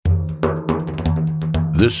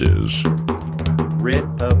This is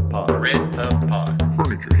RedPubPod. RedPubPod.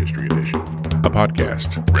 Furniture History Edition, a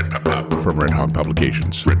podcast from Red Hawk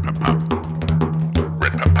Publications. RedPubPod.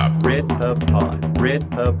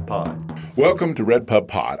 RedPubPod. Welcome to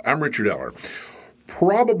RedPubPod. I'm Richard Eller.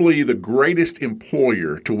 Probably the greatest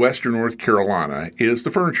employer to Western North Carolina is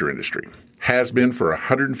the furniture industry. Has been for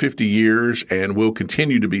 150 years and will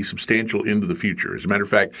continue to be substantial into the future. As a matter of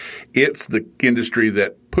fact, it's the industry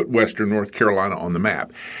that put Western North Carolina on the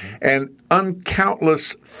map. And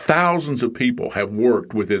uncountless thousands of people have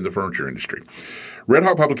worked within the furniture industry. Red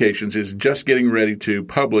Hawk Publications is just getting ready to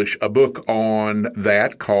publish a book on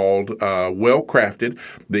that called Well Crafted,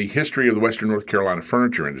 The History of the Western North Carolina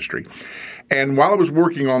Furniture Industry. And while I was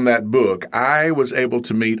working on that book, I was able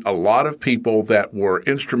to meet a lot of people that were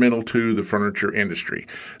instrumental to the furniture industry.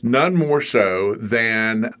 None more so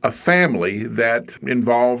than a family that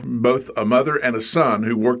involved both a mother and a son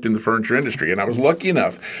who worked in the furniture industry. And I was lucky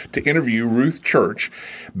enough to interview Ruth Church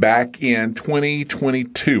back in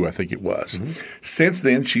 2022, I think it was. Mm-hmm. Since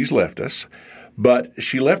then, she's left us. But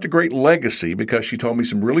she left a great legacy because she told me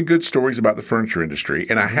some really good stories about the furniture industry.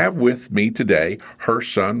 And I have with me today her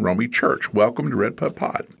son, Romey Church. Welcome to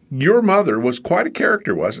RedPubPod. Your mother was quite a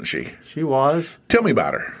character, wasn't she? She was. Tell me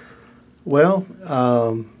about her. Well,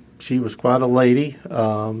 she was quite a lady.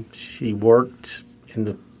 She worked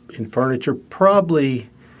in furniture probably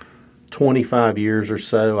 25 years or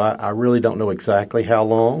so. I really don't know exactly how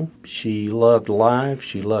long. She loved life.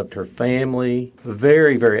 She loved her family.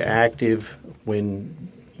 Very, very active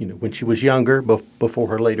when she was younger, before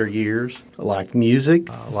her later years. Liked music,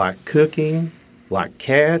 liked cooking, liked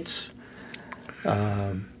cats.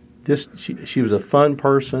 She was a fun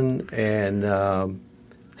person and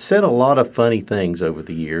said a lot of funny things over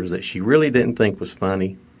the years that she really didn't think was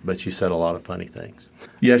funny, but she said a lot of funny things.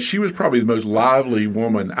 Yeah, she was probably the most lively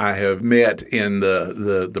woman I have met in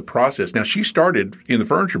the process. Now, she started in the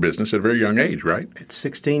furniture business at a very young age, right? At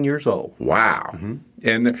 16 years old. Wow. Mm-hmm.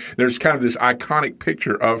 And there's kind of this iconic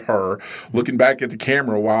picture of her looking back at the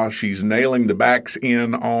camera while she's nailing the backs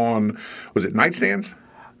in on, was it nightstands?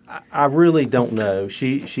 I really don't know.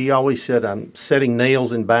 She always said, I'm setting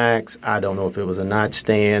nails in backs. I don't know if it was a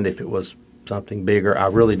nightstand, if it was something bigger. I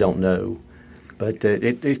really don't know. But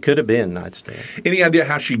it could have been nightstand. Any idea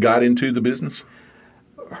how she got into the business?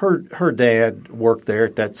 Her dad worked there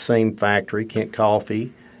at that same factory, Kent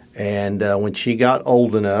Coffee. And when she got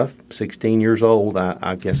old enough, 16 years old,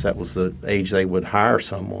 I guess that was the age they would hire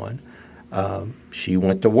someone, she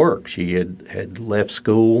went to work. She had left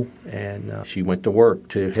school, and she went to work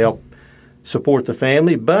to help support the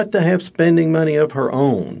family, but to have spending money of her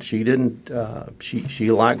own. She didn't.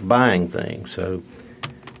 She liked buying things, so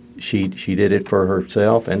she did it for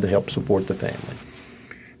herself and to help support the family.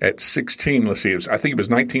 At 16, let's see, I think it was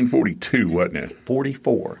 1942, wasn't it?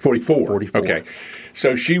 44. 44. Okay.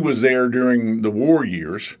 So she was there during the war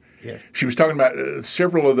years. Yes. She was talking about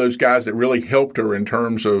several of those guys that really helped her in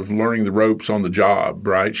terms of learning the ropes on the job,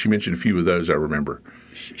 right? She mentioned a few of those, I remember.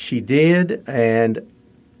 She did, and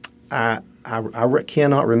I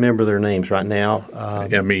cannot remember their names right now.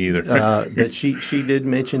 Yeah, me either. But she did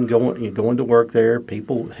mention going to work there.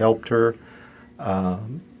 People helped her.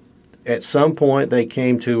 At some point, they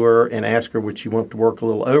came to her and asked her would she want to work a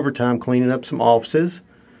little overtime cleaning up some offices.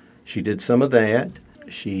 She did some of that.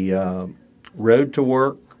 She rode to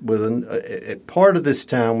work at part of this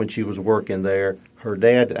time when she was working there. Her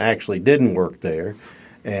dad actually didn't work there,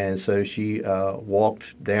 and so she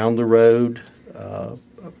walked down the road a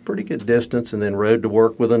pretty good distance and then rode to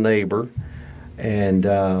work with a neighbor, and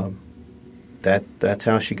that's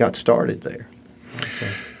how she got started there. Okay.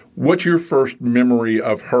 What's your first memory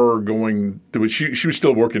of her going – she was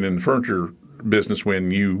still working in the furniture business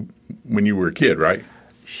when you were a kid, right?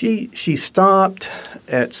 She stopped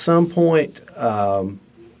at some point.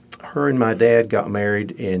 Her and my dad got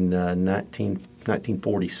married in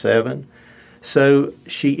 1947. So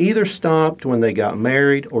she either stopped when they got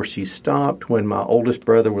married or she stopped when my oldest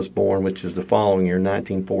brother was born, which is the following year,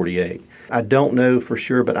 1948. I don't know for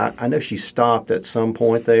sure, but I know she stopped at some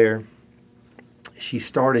point there. She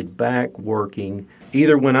started back working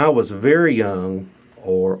either when I was very young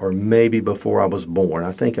or maybe before I was born.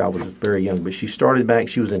 I think I was very young, but she started back.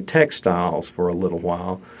 She was in textiles for a little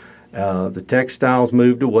while. The textiles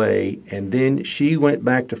moved away, and then she went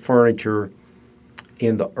back to furniture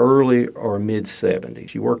in the early or mid-'70s.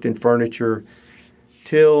 She worked in furniture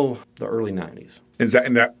till the early 90s. Is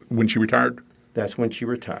that when she retired? That's when she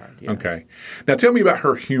retired, yeah. Okay. Now tell me about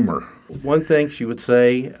her humor. One thing she would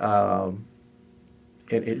say,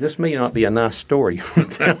 this may not be a nice story.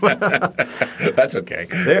 That's okay.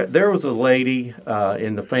 There was a lady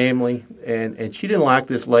in the family, and she didn't like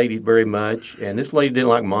this lady very much, and this lady didn't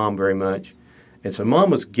like Mom very much. And so Mom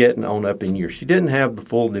was getting on up in years. She didn't have the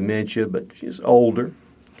full dementia, but she's older.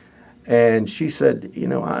 And she said,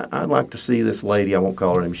 I'd like to see this lady. I won't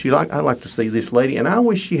call her name. I'd like to see this lady, and I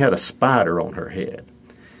wish she had a spider on her head.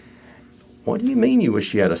 What do you mean you wish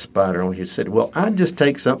she had a spider on her head? She said, well, I'd just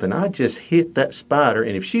take something. I'd just hit that spider,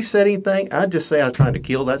 and if she said anything, I'd just say I was trying to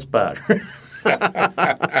kill that spider. Kind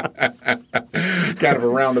of a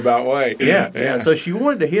roundabout way. Yeah. So she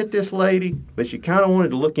wanted to hit this lady, but she kind of wanted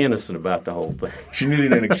to look innocent about the whole thing. She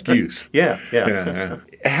needed an excuse. Yeah.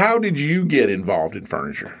 How did you get involved in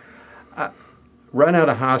furniture? Right out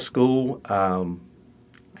of high school,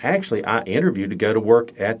 actually, I interviewed to go to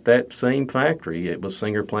work at that same factory. It was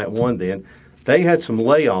Singer Plant 1 then. They had some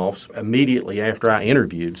layoffs immediately after I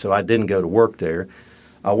interviewed, so I didn't go to work there.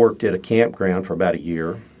 I worked at a campground for about a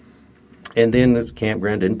year. And then the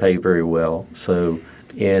campground didn't pay very well. So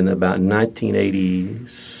in about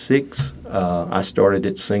 1986, I started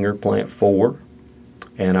at Singer Plant 4,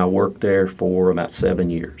 and I worked there for about 7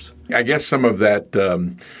 years. I guess some of that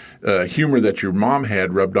humor that your mom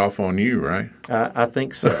had rubbed off on you, right? I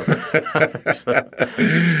think so.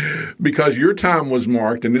 Because your time was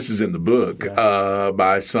marked, and this is in the book,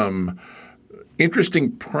 by some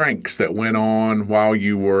interesting pranks that went on while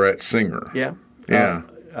you were at Singer. Yeah. Yeah.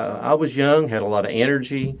 I was young, had a lot of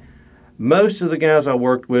energy. Most of the guys I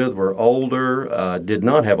worked with were older, did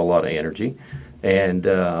not have a lot of energy, and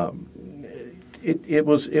it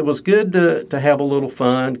was good to have a little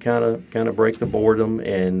fun, kind of break the boredom,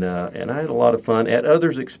 and I had a lot of fun at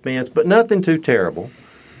others' expense, but nothing too terrible.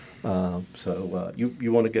 So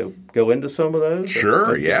you want to go into some of those?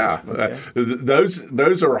 Sure, yeah. Okay.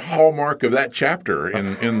 Those are a hallmark of that chapter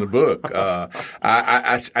in the book.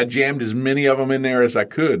 I jammed as many of them in there as I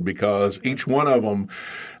could because each one of them,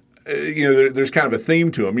 there's kind of a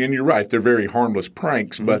theme to them. And you're right, they're very harmless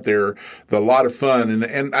pranks, but they're a lot of fun.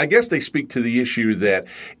 And I guess they speak to the issue that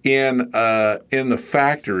in the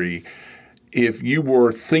factory, if you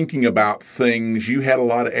were thinking about things, you had a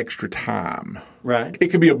lot of extra time. Right. It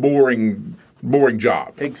could be a boring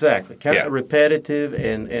job. Exactly. Kind of repetitive,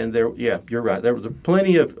 and there. Yeah, you're right. There was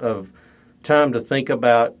plenty of time to think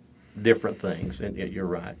about different things, and you're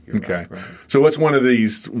right. Okay. Right. So what's one of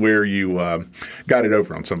these where you got it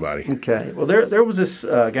over on somebody? Okay. Well, there was this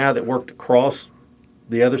guy that worked across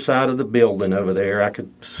the other side of the building over there. I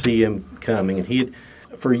could see him coming, and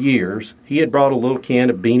for years, he had brought a little can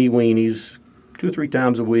of Beanie Weenies 2 or 3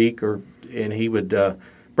 times a week, and he would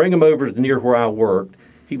bring them over to near where I worked.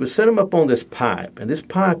 He would set them up on this pipe, and this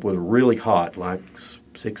pipe was really hot, like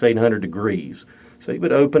 600-800 degrees. So he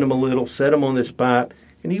would open them a little, set them on this pipe,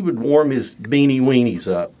 and he would warm his Beanie Weenies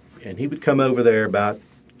up. And he would come over there about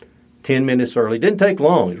 10 minutes early. It didn't take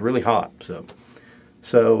long. It was really hot.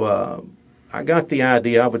 So I got the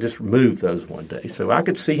idea I would just remove those one day. So I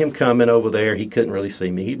could see him coming over there. He couldn't really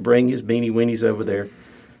see me. He'd bring his Beanie Weenies over there,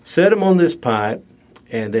 set them on this pipe,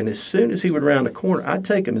 and then as soon as he would round the corner, I'd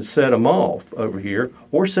take him and set him off over here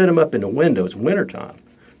or set him up in the window. It's wintertime.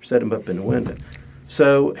 Set him up in the window.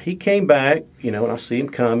 So he came back, and I see him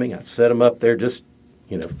coming. I'd set him up there just,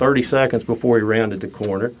 30 seconds before he rounded the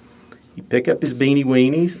corner. He'd pick up his Beanie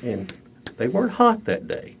Weenies, and they weren't hot that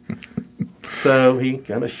day. So he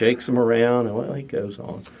kind of shakes them around, and, he goes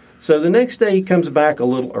on. So the next day he comes back a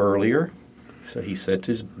little earlier. So he sets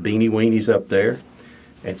his Beanie Weenies up there.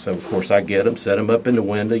 And so, of course, I get them, set them up in the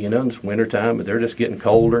window, and it's wintertime, but they're just getting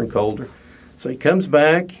colder and colder. So he comes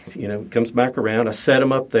back, comes back around. I set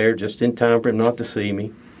them up there just in time for him not to see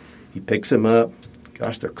me. He picks them up.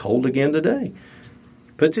 Gosh, they're cold again today.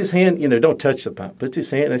 Puts his hand, don't touch the pipe. Puts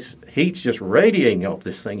his hand, this heat's just radiating off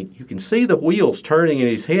this thing. You can see the wheels turning in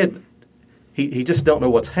his head. He just don't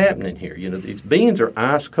know what's happening here. These beans are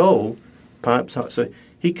ice cold, pipe's hot. So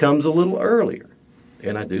he comes a little earlier,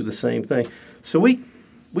 and I do the same thing. So we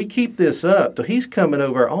keep this up. So he's coming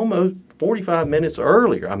over almost 45 minutes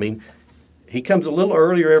earlier. I mean, he comes a little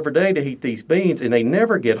earlier every day to heat these beans, and they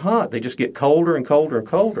never get hot. They just get colder and colder and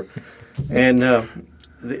colder. And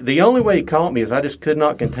the only way he caught me is I just could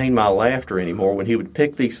not contain my laughter anymore when he would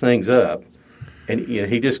pick these things up. And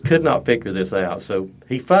he just could not figure this out. So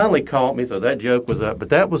he finally caught me, so that joke was up. But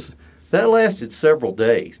that lasted several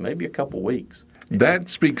days, maybe a couple weeks. That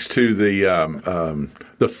speaks to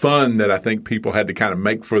the fun that I think people had to kind of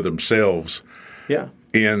make for themselves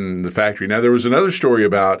in the factory. Now, there was another story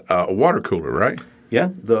about a water cooler, right? Yeah,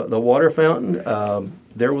 the water fountain.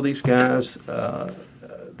 There were these guys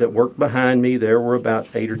that worked behind me. There were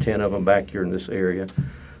about 8 or 10 of them back here in this area.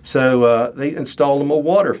 So they installed them a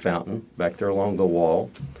water fountain back there along the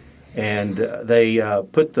wall, and they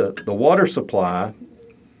put the water supply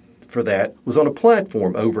for that was on a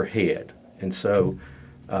platform overhead. And so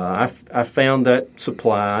I found that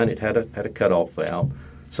supply, and it had a cutoff valve.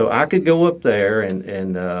 So I could go up there,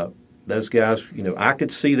 and those guys, I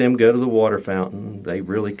could see them go to the water fountain. They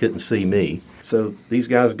really couldn't see me. So these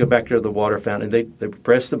guys would go back to the water fountain, and they would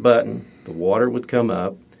press the button. The water would come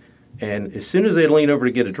up. And as soon as they'd lean over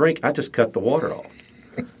to get a drink, I just cut the water off.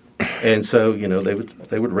 And so,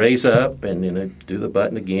 they would raise up and do the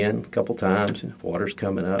button again a couple times, and water's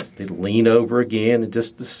coming up. They'd lean over again, and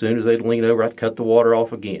just as soon as they'd lean over, I'd cut the water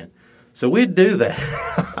off again. So we'd do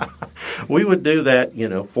that. We would do that,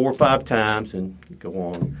 4 or 5 times and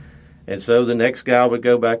go on. And so the next guy would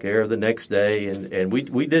go back there the next day, and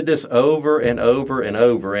we did this over and over and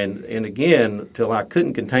over. And again, till I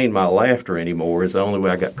couldn't contain my laughter anymore is the only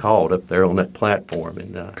way I got caught up there on that platform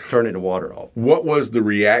and turning the water off. What was the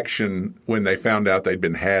reaction when they found out they'd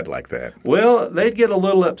been had like that? Well, they'd get a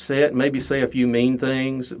little upset, maybe say a few mean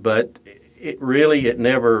things, but it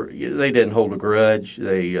never, they didn't hold a grudge.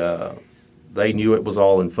 They knew it was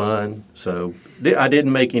all in fun. So I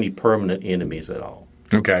didn't make any permanent enemies at all.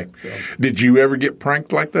 Okay. So, did you ever get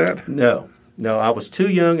pranked like that? No, I was too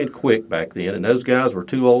young and quick back then, and those guys were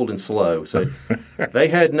too old and slow. So they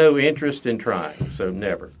had no interest in trying, so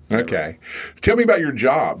never. Okay. Tell me about your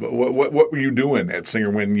job. What were you doing at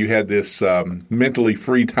Singer when you had this mentally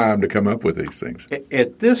free time to come up with these things?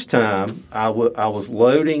 At this time, I was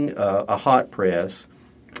loading a hot press,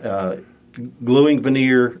 gluing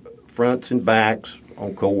veneer fronts and backs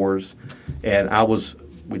on cores, and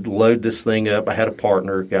we'd load this thing up. I had a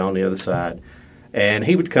partner, a guy on the other side, and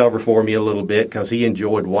he would cover for me a little bit because he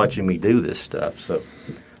enjoyed watching me do this stuff. So,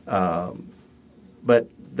 but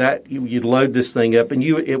you'd load this thing up, and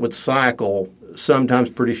it would cycle sometimes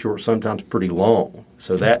pretty short, sometimes pretty long.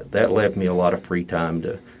 So that left me a lot of free time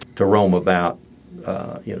to roam about,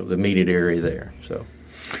 the immediate area there. So,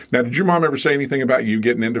 now, did your mom ever say anything about you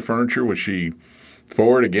getting into furniture? Was she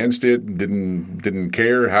for it, against it, didn't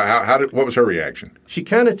care? What was her reaction? She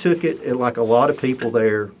kind of took it like a lot of people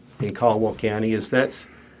there in Caldwell County. That's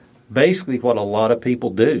basically what a lot of people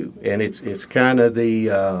do, and it's kind of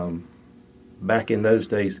the back in those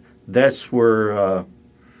days. That's where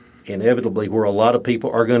inevitably where a lot of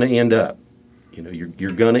people are going to end up.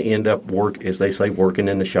 You're going to end up as they say, working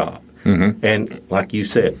in the shop. Mm-hmm. And like you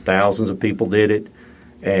said, thousands of people did it,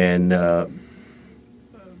 and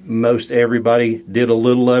most everybody did a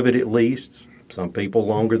little of it at least. Some people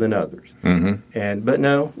longer than others. Mm-hmm. But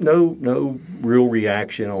no real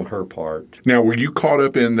reaction on her part. Now, were you caught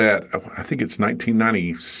up in that? I think it's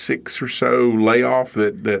 1996 or so layoff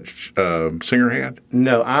that Singer had.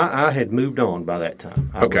 No, I had moved on by that time.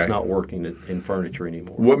 I was not working in furniture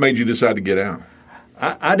anymore. What made you decide to get out?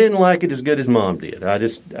 I didn't like it as good as Mom did. I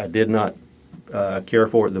did not care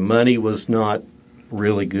for it. The money was not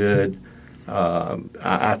really good.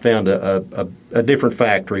 I found a different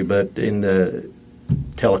factory, but in the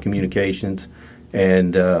telecommunications,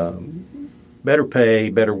 and better pay,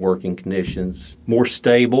 better working conditions, more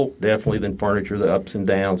stable, definitely than furniture, the ups and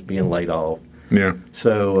downs, being laid off. Yeah.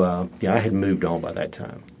 So, I had moved on by that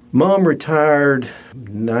time. Mom retired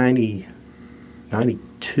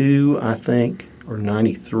 92, I think, or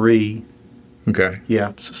 93. Okay.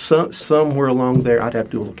 Yeah, somewhere along there. I'd have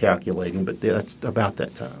to do a little calculating, but that's about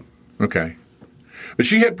that time. Okay. But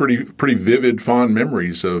she had pretty vivid, fond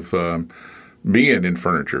memories of being in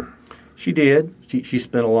furniture. She did. She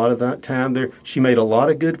spent a lot of that time there. She made a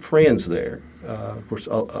lot of good friends there. Of course,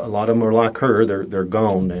 a lot of them are like her. They're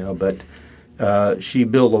gone now. But she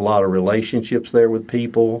built a lot of relationships there with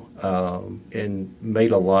people and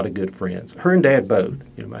made a lot of good friends. Her and Dad both.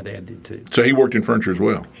 My dad did too. So he worked in furniture as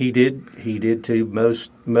well? He did. He did too,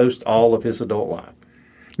 most all of his adult life.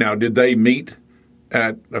 Now, did they meet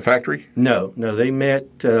at a factory? No. They met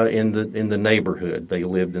in the neighborhood. They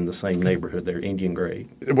lived in the same neighborhood there, Indian Grade.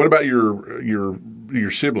 What about your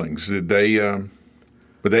siblings? Did they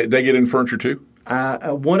get in furniture too?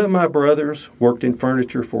 One of my brothers worked in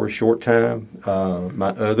furniture for a short time.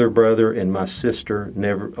 My other brother and my sister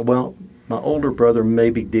never. Well, my older brother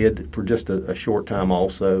maybe did for just a short time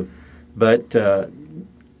also, but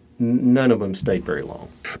none of them stayed very long.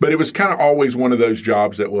 But it was kind of always one of those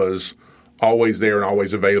jobs that was always there and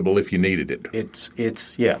always available if you needed it.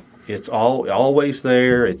 It's always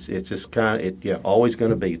there. It's just kind of always going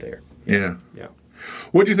to be there. Yeah.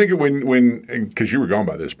 What do you think when because you were gone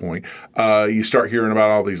by this point, you start hearing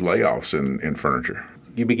about all these layoffs in furniture?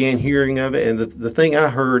 You began hearing of it, and the thing I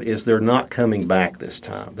heard is they're not coming back this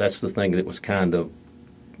time. That's the thing that was kind of,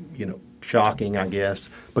 shocking, I guess,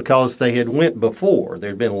 because they had went before.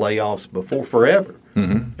 There had been layoffs before forever,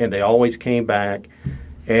 and they always came back.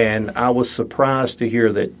 And I was surprised to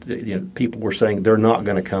hear that people were saying they're not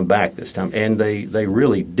going to come back this time, and they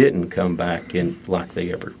really didn't come back in like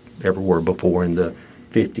they ever were before in the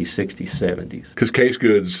 50s, 60s, 70s. Because case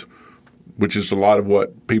goods, which is a lot of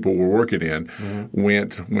what people were working in,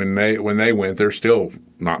 went when they went. They're still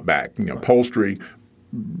not back. Upholstery.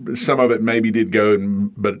 Some of it maybe did go,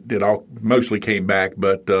 but it all mostly came back.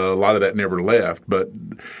 But a lot of that never left. But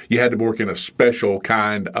you had to work in a special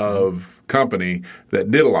kind of company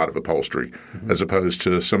that did a lot of upholstery, as opposed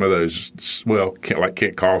to some of those, like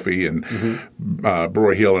Kent Coffee and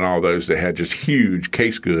Broy Hill and all those that had just huge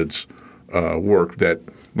case goods work that,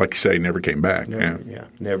 like you say, never came back.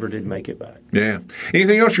 Never did make it back. Yeah.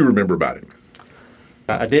 Anything else you remember about it?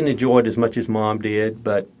 I didn't enjoy it as much as Mom did,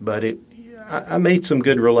 but I made some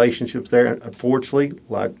good relationships there. Unfortunately,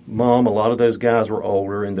 like Mom, a lot of those guys were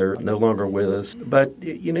older and they're no longer with us. But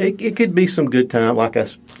it could be some good time. Like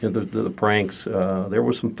the pranks, there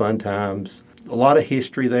were some fun times. A lot of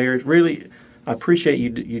history there. It's really, I appreciate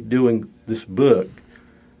you doing this book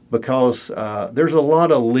because there's a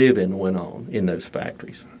lot of living went on in those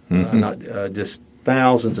factories. Not just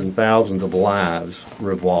thousands and thousands of lives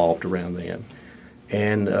revolved around them.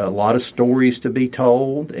 And a lot of stories to be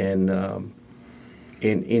told, and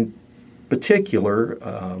in particular,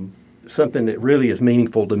 something that really is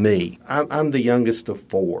meaningful to me. I'm the youngest of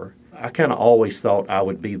four. I kind of always thought I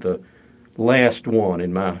would be the last one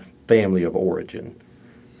in my family of origin.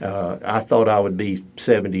 I thought I would be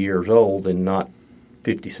 70 years old and not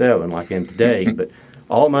 57 like I am today, but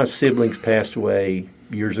all my siblings passed away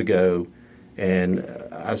years ago. And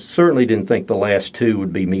I certainly didn't think the last two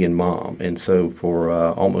would be me and Mom. And so for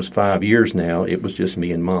almost 5 years now, it was just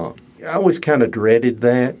me and Mom. I always kind of dreaded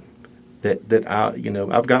that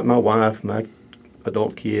I've got my wife, my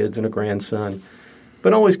adult kids, and a grandson,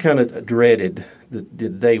 but always kind of dreaded that the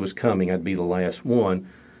day was coming I'd be the last one.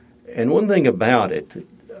 And one thing about it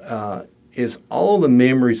is all the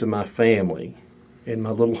memories of my family in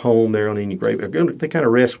my little home there on Indian Grave, they kind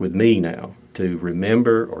of rest with me now to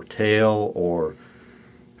remember or tell or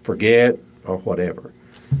forget or whatever.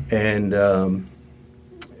 And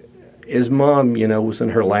as Mom, was in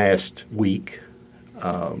her last week,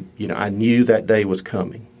 I knew that day was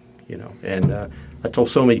coming, and I told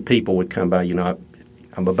so many people would come by,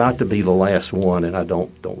 I'm about to be the last one and I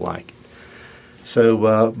don't like it.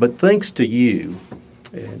 So, but thanks to you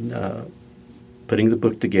and putting the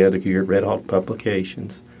book together here at Red Hawk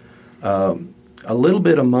Publications, a little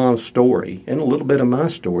bit of Mom's story and a little bit of my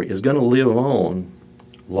story is going to live on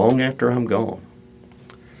long after I'm gone.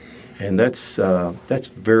 And that's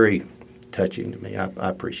very touching to me. I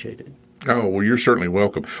appreciate it. Oh, well, you're certainly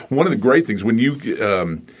welcome. One of the great things when you,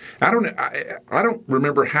 I don't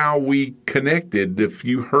remember how we connected. If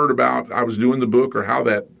you heard about I was doing the book or how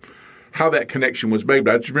that connection was made,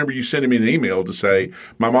 but I just remember you sending me an email to say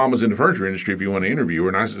my mom was in the furniture industry if you want to interview her,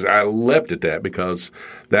 and I leapt at that because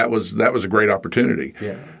that was a great opportunity.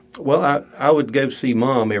 Yeah. Well, I would go see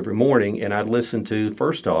Mom every morning, and I'd listen to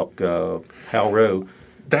First Talk, Hal Rowe.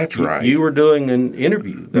 That's right. You were doing an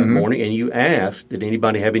interview that morning, and you asked, did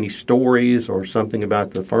anybody have any stories or something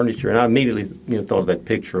about the furniture? And I immediately thought of that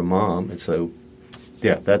picture of Mom. And so,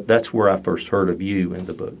 yeah, that's where I first heard of you in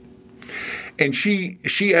the book. And she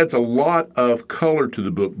adds a lot of color to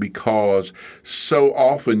the book because so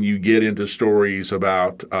often you get into stories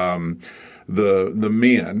about the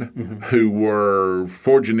men who were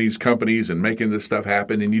forging these companies and making this stuff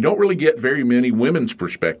happen, and you don't really get very many women's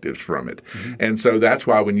perspectives from it. And so that's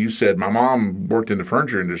why when you said my mom worked in the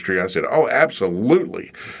furniture industry, I said, oh,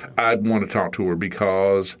 absolutely. I'd want to talk to her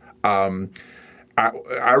because I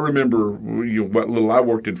remember what little I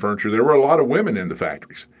worked in furniture, there were a lot of women in the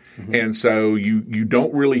factories. And so you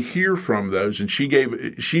don't really hear from those, and she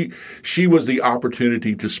was the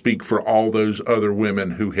opportunity to speak for all those other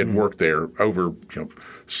women who had worked there over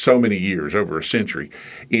so many years, over a century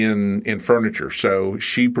in furniture. So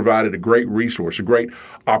she provided a great resource, a great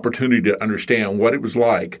opportunity to understand what it was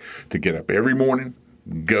like to get up every morning,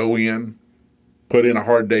 go in, put in a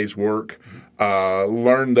hard day's work,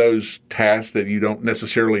 learn those tasks that you don't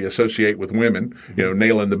necessarily associate with women,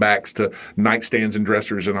 nailing the backs to nightstands and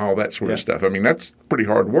dressers and all that sort of stuff. I mean, that's pretty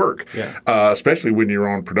hard work, especially when you're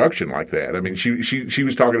on production like that. I mean, she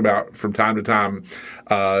was talking about from time to time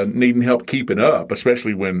needing help keeping up,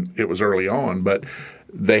 especially when it was early on. But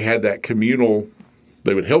they had that communal,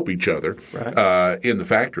 they would help each other in the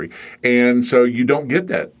factory. And so you don't get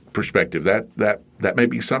that perspective. That may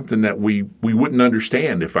be something that we wouldn't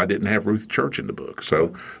understand if I didn't have Ruth Church in the book.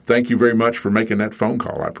 So thank you very much for making that phone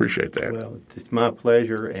call. I appreciate that. Well, it's my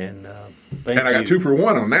pleasure, and thank you. And I got 2 for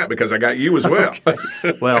 1 on that because I got you as well.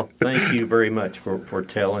 Okay. Well, thank you very much for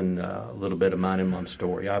telling a little bit of mine and Mom's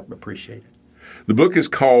story. I appreciate it. The book is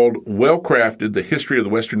called Well Crafted, The History of the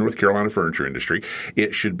Western North Carolina Furniture Industry.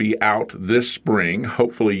 It should be out this spring.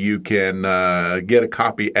 Hopefully you can get a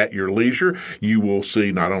copy at your leisure. You will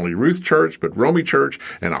see not only Ruth Church, but Romey Church,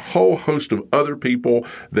 and a whole host of other people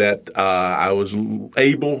that I was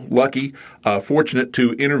lucky, fortunate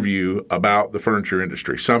to interview about the furniture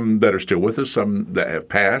industry. Some that are still with us, some that have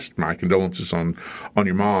passed. My condolences on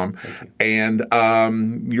your mom. And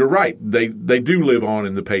you're right. They do live on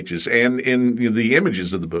in the pages and in the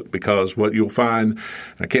images of the book, because what you'll find,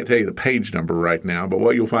 I can't tell you the page number right now, but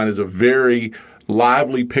what you'll find is a very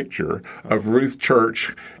lively picture of Ruth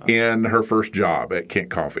Church in her first job at Kent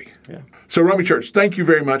Coffee. Yeah. So, Romey Church, thank you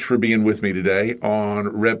very much for being with me today on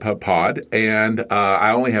RedPubPod. And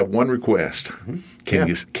I only have one request.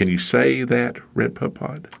 Mm-hmm. Can you say that,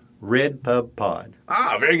 RedPubPod? RedPubPod.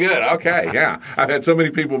 Ah, very good. Okay, yeah. I've had so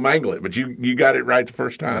many people mangle it, but you got it right the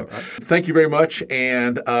first time. Right. Thank you very much,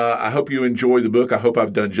 and I hope you enjoy the book. I hope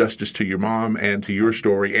I've done justice to your mom and to your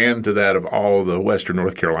story and to that of all the Western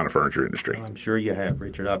North Carolina furniture industry. Well, I'm sure you have,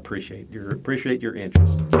 Richard. I appreciate your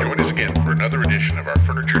interest. Join us again for another edition of our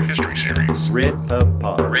Furniture History Series.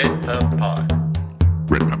 RedPubPod. RedPubPod.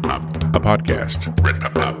 RedPubPod, a podcast.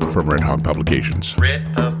 RedPubPod from Red Hog Publications.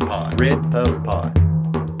 RedPubPod. RedPubPod.